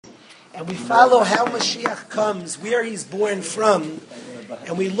and we follow how Mashiach comes, where he's born from,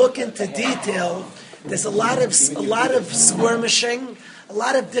 and we look into detail, there's a lot of skirmishing, a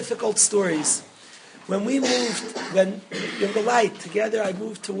lot of difficult stories. When Yungalite, together, I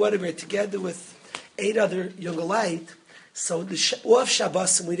moved to Waterbury together with 8 other Yungalite. So off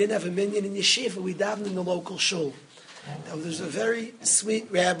Shabbos, and we didn't have a minyan in yeshiva, we davened in the local shul. Now, there's a very sweet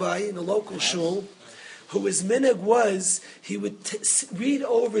rabbi in the local shul who his minhag was he would read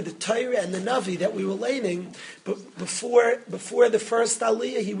over the Torah and the Navi that we were learning, but before the first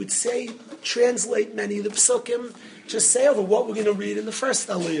Aliyah, he would translate many of the psukim, just say over what we're going to read in the first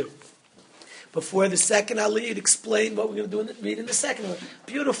Aliyah. Before the second Aliyah, he'd explain what we're going to read in the second one.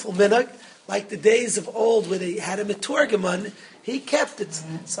 Beautiful minhag, like the days of old where they had a meturgaman. He kept it.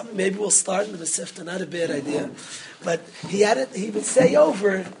 Maybe we'll start in the Masifta, not a bad idea. But he had it. He would say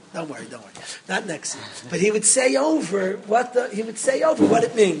over. Don't worry. Not next year. But he would say over what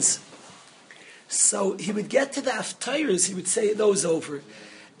it means. So he would get to the Haftarahs. He would say those over.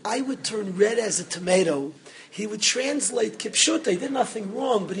 I would turn red as a tomato. He would translate Kipshuta. He did nothing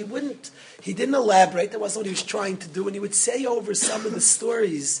wrong, but he didn't elaborate. That wasn't what he was trying to do. And he would say over some of the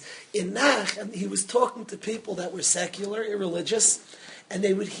stories in Nach, and he was talking to people that were secular, irreligious, and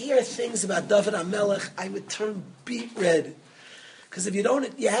they would hear things about David HaMelech. I would turn beet red. Because if you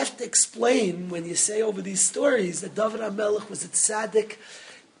don't, you have to explain when you say over these stories that David HaMelech was a tzaddik.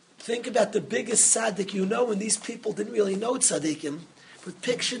 Think about the biggest tzaddik you know, and these people didn't really know tzaddikim. But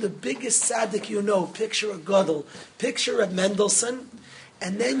picture the biggest tzaddik you know. Picture a gadol. Picture a Mendelssohn,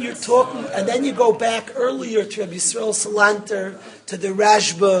 and then you're talking. And then you go back earlier to Rabbi Yisrael Salanter, to the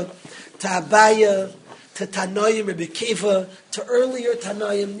Rashba, to Abaya, to Tanoim, Rabbi Kiva, to earlier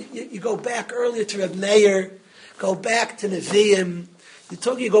Tanoim. You go back earlier to Rabbi Meir. Go back to Nevi'im.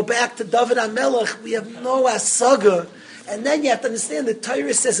 You go back to David HaMelech. We have no asaga. And then you have to understand the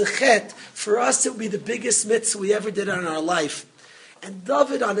Torah says a chet. For us, it would be the biggest mitzvah we ever did in our life. And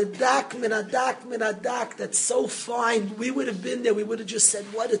David on a dak, min a dak, that's so fine. We would have been there. We would have just said,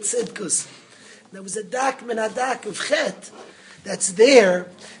 what a tzidkus. There was a dak, min a dak of chet that's there.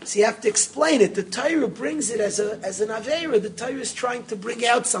 So you have to explain it. The Torah brings it as an aveira. The Torah is trying to bring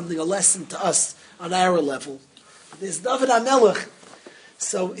out something, a lesson to us on our level. There's David HaMelech.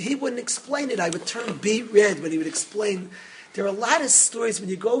 So he wouldn't explain it. I would turn beet red when he would explain. There are a lot of stories. When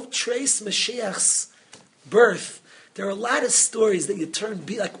you go trace Mashiach's birth, there are a lot of stories that you turn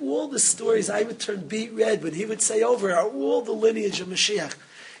beet, like all the stories I would turn beet red when he would say over are all the lineage of Mashiach.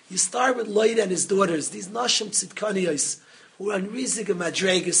 You start with Lloyd and his daughters, these Nashim Tzidkaniyos, who are on Rizig and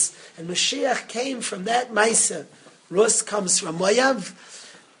Madregas, and Mashiach came from that Maisa. Rus comes from Moav.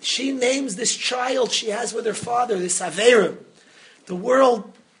 She names this child she has with her father, this Avera. The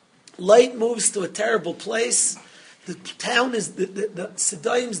world, light moves to a terrible place. The town is, the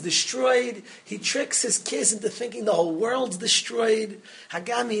Sidonim's destroyed. He tricks his kids into thinking the whole world's destroyed.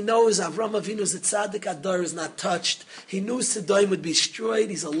 Hagami knows Avram Avinu's tzaddik Adar is not touched. He knew Sidonim would be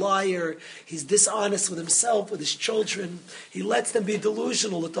destroyed. He's a liar. He's dishonest with himself, with his children. He lets them be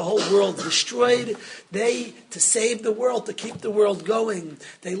delusional that the whole world's destroyed. They, to save the world, to keep the world going,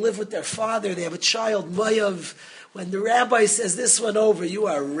 they live with their father. They have a child, Mayav. When the rabbi says this one over, you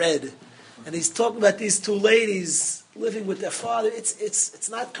are red. And he's talking about these 2 ladies living with their father. It's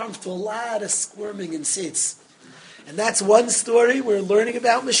not comfortable. A lot of squirming in seats. And that's one story. We're learning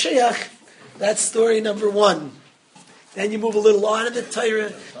about Mashiach. That's story number 1. Then you move a little on in the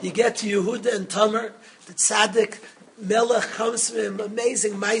Torah. You get to Yehuda and Tamar. The tzaddik Melech comes from him.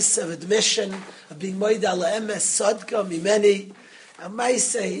 Amazing maisa of admission, of being moed ala emes, sadka, mimeni. And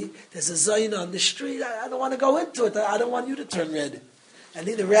maisa, there's a zayin on the street. I don't want to go into it. I don't want you to turn red. And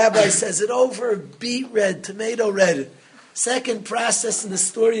then the rabbi says it over, beet red, tomato red. Second process in the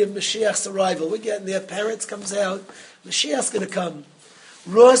story of Mashiach's arrival. We're getting there. Parents comes out. Mashiach's going to come.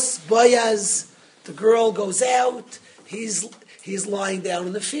 Rus, Boaz, the girl goes out. He's lying down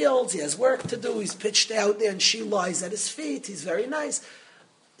in the fields. He has work to do. He's pitched out there, and she lies at his feet. He's very nice.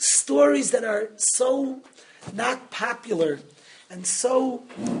 Stories that are so not popular and so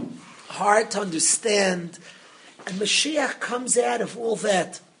hard to understand. And Mashiach comes out of all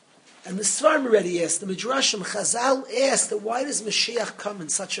that. And the Svarim already asked, the Midrashim, Chazal asked, that why does Mashiach come in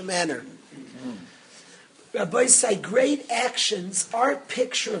such a manner? Rabbis say great actions, our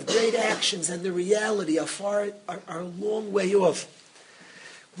picture of great actions and the reality are a long way off.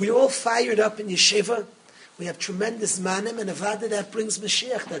 We're all fired up in yeshiva. We have tremendous manim, and avada that brings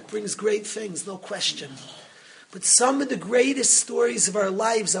Mashiach, that brings great things, no question. But some of the greatest stories of our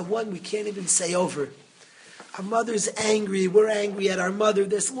lives are one we can't even say over. Our mother's angry, we're angry at our mother.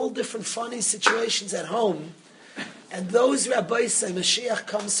 There's all different funny situations at home. And those rabbis say Mashiach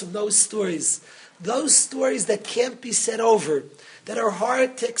comes from those stories that can't be said over, that are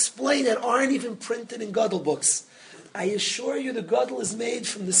hard to explain, that aren't even printed in Gadol books. I assure you the Gadol is made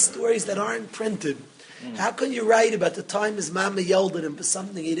from the stories that aren't printed. How can you write about the time his mama yelled at him for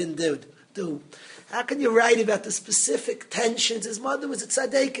something he didn't do? How can you write about the specific tensions? His mother was a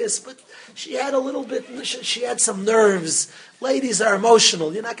tzaddikus, but she had a little bit, she had some nerves. Ladies are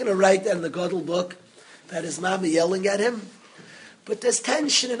emotional. You're not going to write that in the Gadol book about his mama yelling at him. But there's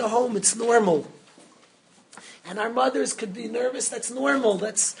tension in a home. It's normal. And our mothers could be nervous. That's normal.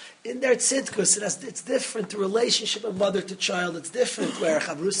 That's in their tzidkus. It's different. The relationship of mother to child, it's different. Where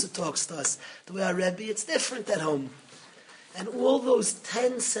Chavrusa talks to us, the way our Rebbe, it's different at home. And all those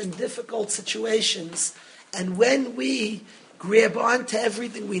tense and difficult situations, and when we grab on to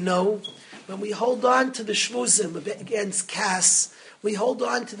everything we know, when we hold on to the shmuzim against Kas, we hold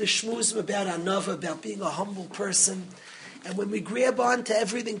on to the shmuzim about anava, about being a humble person, and when we grab on to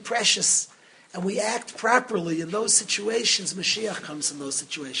everything precious, and we act properly in those situations, Mashiach comes in those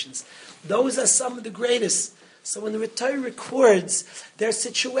situations. Those are some of the greatest. So when the Torah records, there are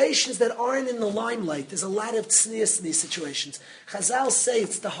situations that aren't in the limelight. There's a lot of tznius in these situations. Chazal say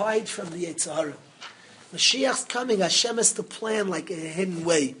it's to hide from the Yetzer Hara. Mashiach's coming, Hashem has to plan like a hidden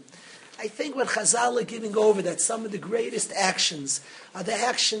way. I think what Chazal are giving over, that some of the greatest actions are the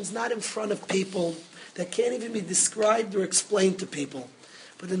actions not in front of people, that can't even be described or explained to people.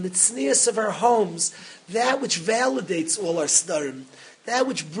 But in the tznius of our homes, that which validates all our starim, that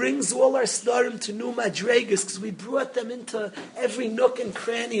which brings all our starim to new madregas, because we brought them into every nook and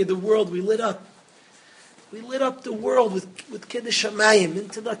cranny of the world. We lit up the world with Kiddush Hamayim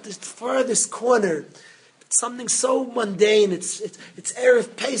into the farthest corner. It's something so mundane. It's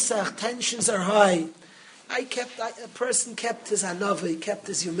Erev Pesach. Tensions are high. A person kept his anava. He kept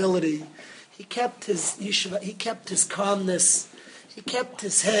his humility. He kept his yeshiva. He kept his calmness. He kept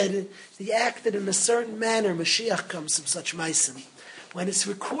his head. He acted in a certain manner. Mashiach comes from such meisim. When it's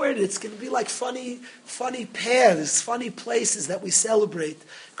recorded, it's going to be like funny paths, funny places that we celebrate.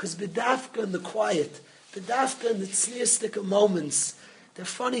 Because b'dafka in the quiet, b'dafka in the tzniistic moments, there's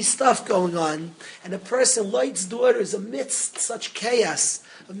funny stuff going on. And a person lights daughters amidst such chaos,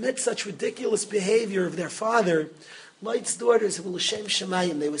 amidst such ridiculous behavior of their father, lights daughters who were l'shem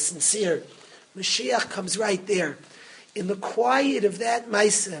shemayim, they were sincere. Mashiach comes right there. In the quiet of that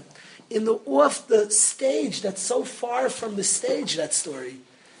Maisa, off the stage that's so far from the stage, that story.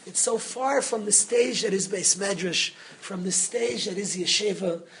 It's so far from the stage that is Beis Medrash, from the stage that is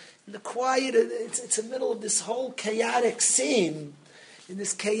Yeshiva. In the quiet, it's in the middle of this whole chaotic scene. In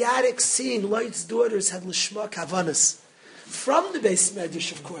this chaotic scene, Lot's daughters had Lishma Kavanas. From the Beis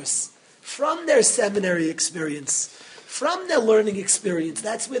Medrash, of course. From their seminary experience. From their learning experience.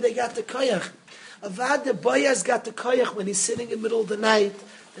 That's where they got the koyach. Avad the Boyaz got the koyach when he's sitting in the middle of the night.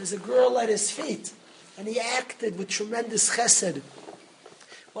 There's a girl at his feet, and he acted with tremendous chesed.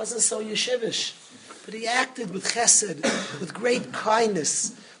 Wasn't so yeshivish, but he acted with chesed, with great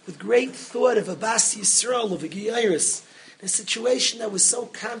kindness, with great thought of a Bas Yisrael, of a Giyairis, in a situation that was so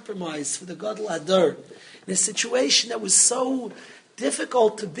compromised for the Gadol Adar, in a situation that was so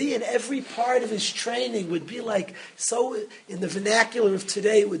difficult to be in. Every part of his training would be like, so, in the vernacular of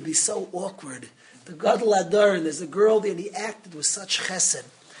today, it would be so awkward. The Gadol Adar, and there's a girl there, and he acted with such chesed,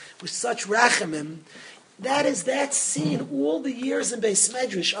 with such rachamim. That scene, all the years in Beis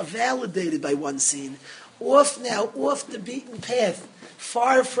Medrash are validated by one scene. Off the beaten path,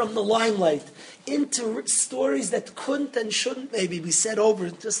 far from the limelight, into stories that couldn't and shouldn't maybe be said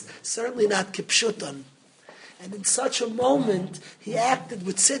over, just certainly not kipshutan. And in such a moment, he acted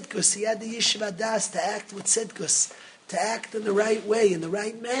with tzidkus. He had the yeshiva das to act with tzidkus, to act in the right way, in the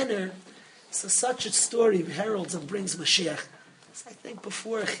right manner. So such a story heralds and brings Mashiach. So I think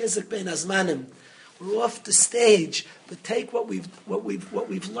before Chizuk ben Azmanim, we're off the stage, but take what we've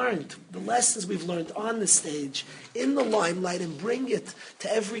learned, the lessons we've learned on the stage, in the limelight, and bring it to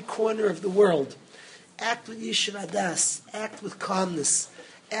every corner of the world. Act with yeshiva das, act with calmness,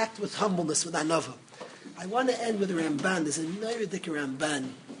 act with humbleness, with anava. I want to end with a Ramban. There's a Neiredik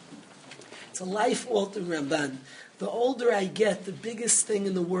Ramban. It's a life-altering Ramban. The older I get, the biggest thing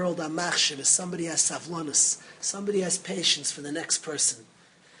in the world I'm machshav is somebody has savlonis, somebody has patience for the next person.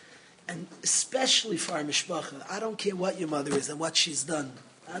 And especially for our mishpacha. I don't care what your mother is and what she's done.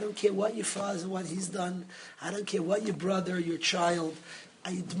 I don't care what your father is and what he's done. I don't care what your brother, your child.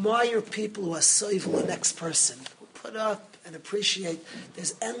 I admire people who are soivel the next person, who put up and appreciate.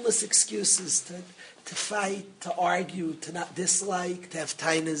 There's endless excuses to fight, to argue, to not dislike, to have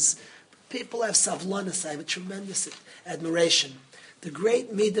tainas. People have savlonis. I have a tremendous admiration. The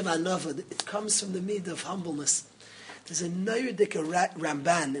great mid of anova, it comes from the mid of humbleness. There's a Neuerdik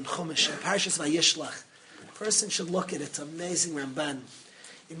Ramban in Chumash, in Parshas Vayishlach. A person should look at it. It's an amazing Ramban.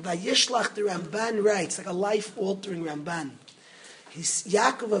 In Vayishlach, the Ramban writes, like a life-altering Ramban. He's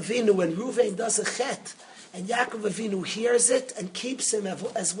Yaakov Avinu, when Ruvain does a chet, and Yaakov Avinu hears it and keeps him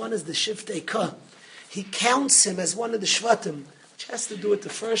as one of the Shiftei Ka. He counts him as one of the Shvatim, which has to do with the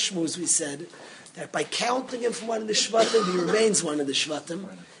first shmuz we said, that by counting him from one of the Shvatim, he remains one of the Shvatim.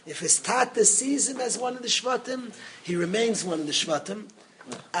 If his Tata sees him as one of the Shvatim, he remains one of the Shvatim.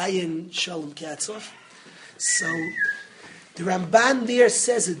 Ayin Shalom Katzov. So, the Ramban there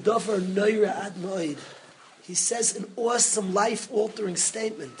says a Dover Noira Ad Moed. He says an awesome life-altering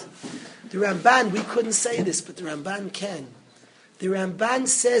statement. The Ramban, we couldn't say this, but the Ramban can. The Ramban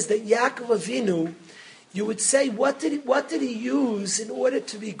says that Yaakov Avinu, you would say, what did he use in order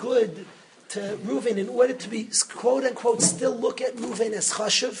to be good to Reuven, in order to be, quote-unquote, still look at Reuven as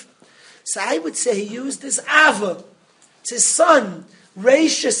chashuv? So I would say he used his Ava. It's his son,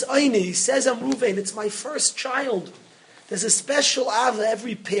 Reishis Oini. He says, I'm Reuven, it's my first child. There's a special Ava.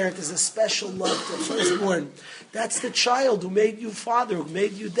 Every parent has a special love to the firstborn. That's the child who made you father, who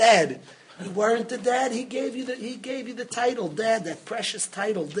made you dad. You weren't the dad, he gave you the title, dad, that precious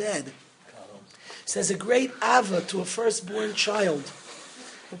title, dad. So there's a great Ava to a firstborn child.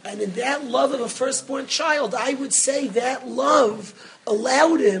 And in that love of a firstborn child, I would say that love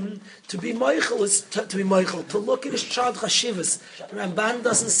allowed him to be Moichel, to look at his child Chashivas. The Ramban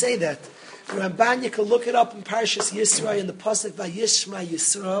doesn't say that. The Ramban, you can look it up in Parshas Yisrael in the Pasuk Vayishma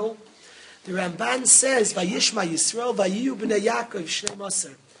Yisrael. The Ramban says, Vayishma Yisrael, Vayiyu b'nei Yaakov Shnei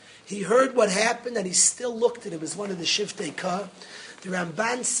Mussar. He heard what happened and he still looked at him as one of the Shiftei Ka. The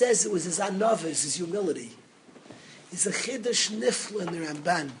Ramban says it was his anavas, his humility. It's a chiddush nifla in the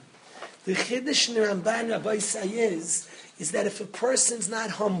Ramban. The chiddush in the Ramban, Rabbi says, is that if a person's not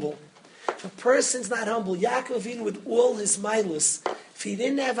humble, Yaakov Avinu with all his mindless, if he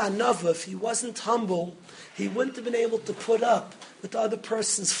didn't have anava, if he wasn't humble, he wouldn't have been able to put up with the other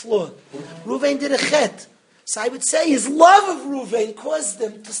person's flaw. Reuven did a chet. So I would say his love of Reuven caused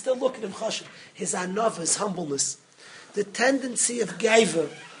them to still look at him chashuv. His anava, his humbleness. The tendency of gaiva,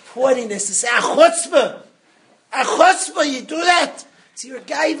 haughtiness, to say, a chutzpah, you do that? It's your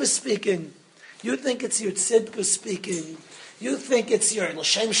gaiva speaking. You think it's your tzidka speaking. You think it's your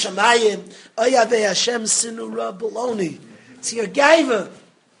L'Shem Shamayim, Oyavei Hashem Sinu Ra Baloni. It's your gaiva.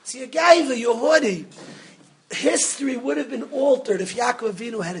 You're haughty. History would have been altered if Yaakov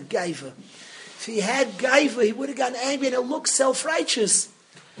Avinu had a gaiva. If he had gaiva, he would have gotten angry and it looked self-righteous.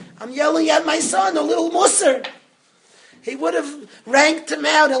 I'm yelling at my son, a little Mussar. He would have ranked him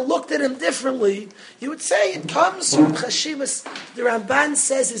out and looked at him differently. You would say it comes from Chashivas. The Ramban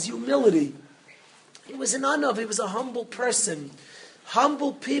says his humility. He was an anav, he was a humble person.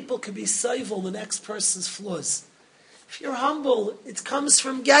 Humble people can be soivel the next person's flaws. If you're humble, it comes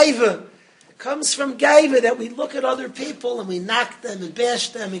from gaiva. It comes from gaiva that we look at other people and we knock them and bash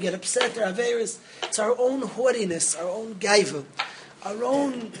them and get upset. It's our own haughtiness, our own gaiva, our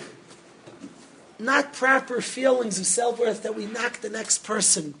own not proper feelings of self-worth that we knock the next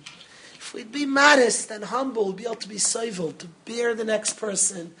person. If we'd be modest and humble, we'd be able to be soivel, to bear the next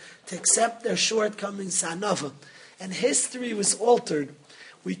person, to accept their shortcomings, anava. And history was altered.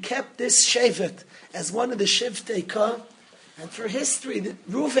 We kept this shevet as one of the Shiftei Ka. And for history,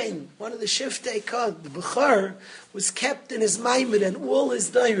 Reuven, one of the Shiftei Ka, the Bechor, was kept in his Maimon, and all his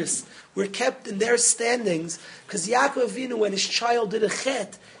dairis were kept in their standings, because Yaakov Avinu, when his child did a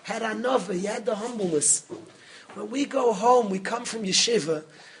chet, had anova, he had the humbleness. When we go home, we come from yeshiva,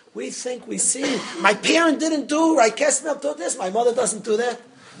 we think we see, my parent didn't do, I guess not do this, my mother doesn't do that,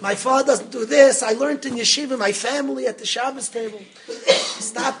 my father doesn't do this, I learned in yeshiva, my family at the Shabbos table.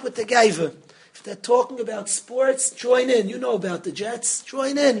 Stop with the gaiva. If they're talking about sports, join in. You know about the Jets,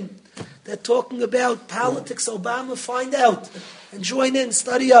 join in. They're talking about politics, Obama, find out. And join in,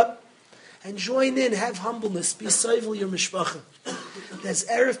 study up. And join in, have humbleness, be soivel your mishpacha. There's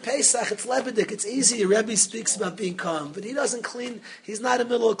Erev Pesach, it's Lebedik, it's easy. Rebbe speaks about being calm, but he doesn't clean, he's not in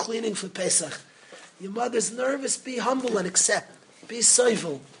the middle of cleaning for Pesach. Your mother's nervous, be humble and accept. Be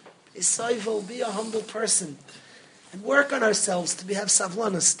soivel. Be a humble person. And work on ourselves to have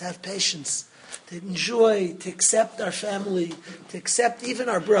savlanas, to have patience, to enjoy, to accept our family, to accept even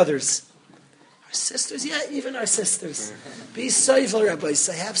our brothers. Our sisters, even our sisters. Be soivel, Rabbi,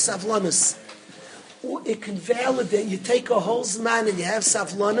 say, have savlanas. It can validate, you take a whole zman and you have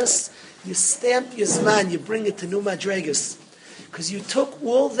savlanas, you stamp your zman, you bring it to new madregas. Because you took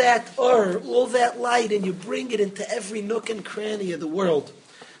all that light, and you bring it into every nook and cranny of the world.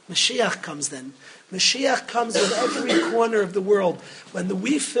 Moshiach comes then. Mashiach comes with every corner of the world. When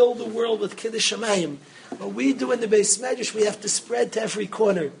we fill the world with Kiddush Shamayim, what we do in the Beis Medrash, we have to spread to every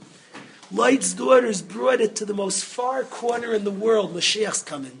corner. Light's daughters brought it to the most far corner in the world. Mashiach's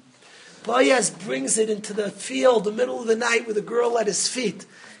coming. Boaz brings it into the field, the middle of the night, with a girl at his feet.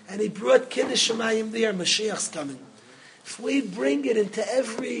 And he brought Kiddush Shamayim there. Mashiach's coming. If we bring it into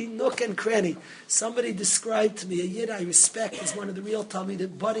every nook and cranny, somebody described to me, a Yid I respect as one of the real budding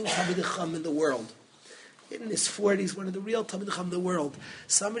Talmidei Chacham in the world. In his 40s, one of the real Talmidei Chacham in the world.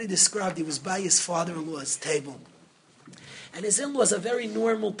 Somebody described he was by his father-in-law's table. And his in-laws are very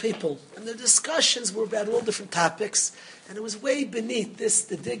normal people. And the discussions were about all different topics. And it was way beneath this,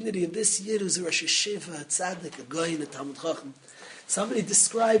 the dignity of this Yid who's a Rosh Yeshiva, a tzaddik, a goyin, a Talmid Chacham. Somebody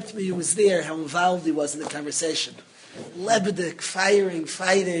described to me who was there, how involved he was in the conversation. Lebedik, firing,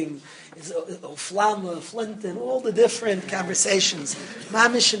 fighting, Flama, Flinton, all the different conversations.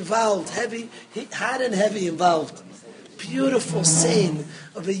 Mamish involved, heavy, hot and heavy involved. Beautiful scene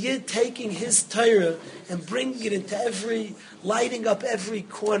of a Yid taking his Torah and bringing it into lighting up every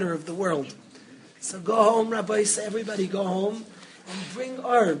corner of the world. So go home, Rabbi, say everybody go home and bring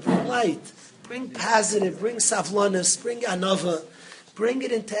bring light, bring positive, bring savlanis, bring anava. Bring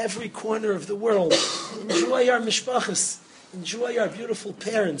it into every corner of the world. Enjoy our mishpachas. Enjoy our beautiful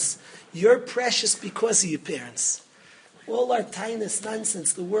parents. You're precious because of your parents. All our tinus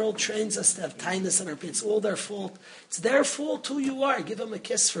nonsense, the world trains us to have tinus in our parents. It's all their fault. It's their fault who you are. Give them a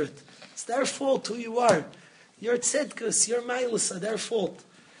kiss for it. It's their fault who you are. Your tzedkus, your mailus are their fault.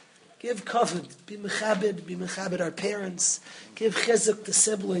 Give kavod. Be mechabed our parents. Give chizuk to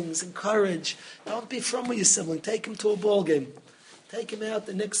siblings. Encourage. Don't be from with your sibling. Take him to a ball game. Take him out.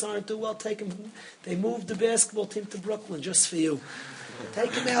 The Knicks aren't too well. Take him. They moved the basketball team to Brooklyn just for you.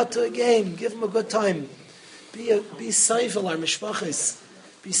 Take him out to a game. Give him a good time. Be soivel our mishpachas.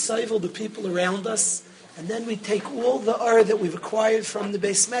 Be soivel the people around us. And then we take all the that we've acquired from the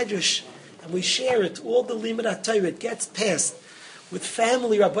Beis Medrash and we share it. All the limud HaTorah, it gets passed. With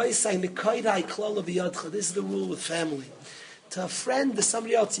family, Rabbi is saying, this is the rule with family. To a friend, to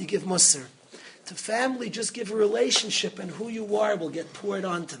somebody else, you give Mussar. To family, just give a relationship, and who you are will get poured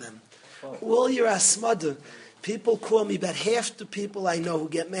onto them. All your asmada, people call me, about half the people I know who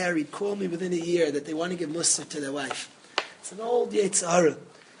get married call me within a year that they want to give Mussar to their wife. It's an old Yetzirah.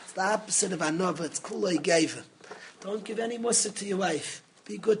 It's the opposite of Anova. It's Kulei Geiva. Don't give any Mussar to your wife.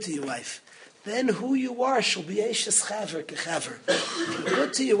 Be good to your wife. Then who you are shall be Eishes Chaver Kechaver. Be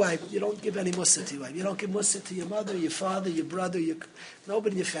good to your wife. You don't give any Mussar to your wife. You don't give Mussar to your mother, your father, your brother,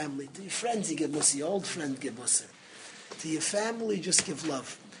 nobody in your family. To your friends you give Mussar. Your old friend give Mussar. To your family just give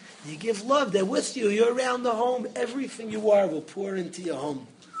love. You give love. They're with you. You're around the home. Everything you are will pour into your home.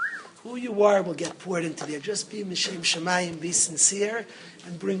 Who you are will get poured into there. Just be Mishem Shemayim. Be sincere.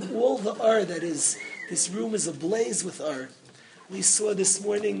 And bring all the that is. This room is ablaze with We saw this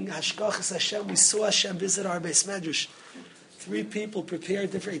morning, Hashkachas Hashem, we saw Hashem visit our Beis Medrash. 3 people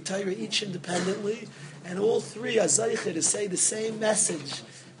prepared different Torah, each independently, and all 3 are Zaycha to say the same message.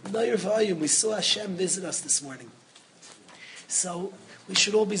 We saw Hashem visit us this morning. So we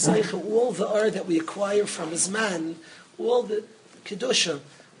should all be Zaycha, all the that we acquire from zman, all the Kedusha,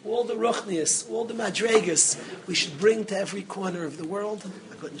 all the Ruchnias, all the Madregas, we should bring to every corner of the world.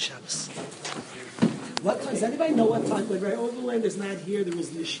 Good Shabbos. What time? Does anybody know what time? When Ray Overland is not here, there was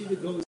the yeshiva goes.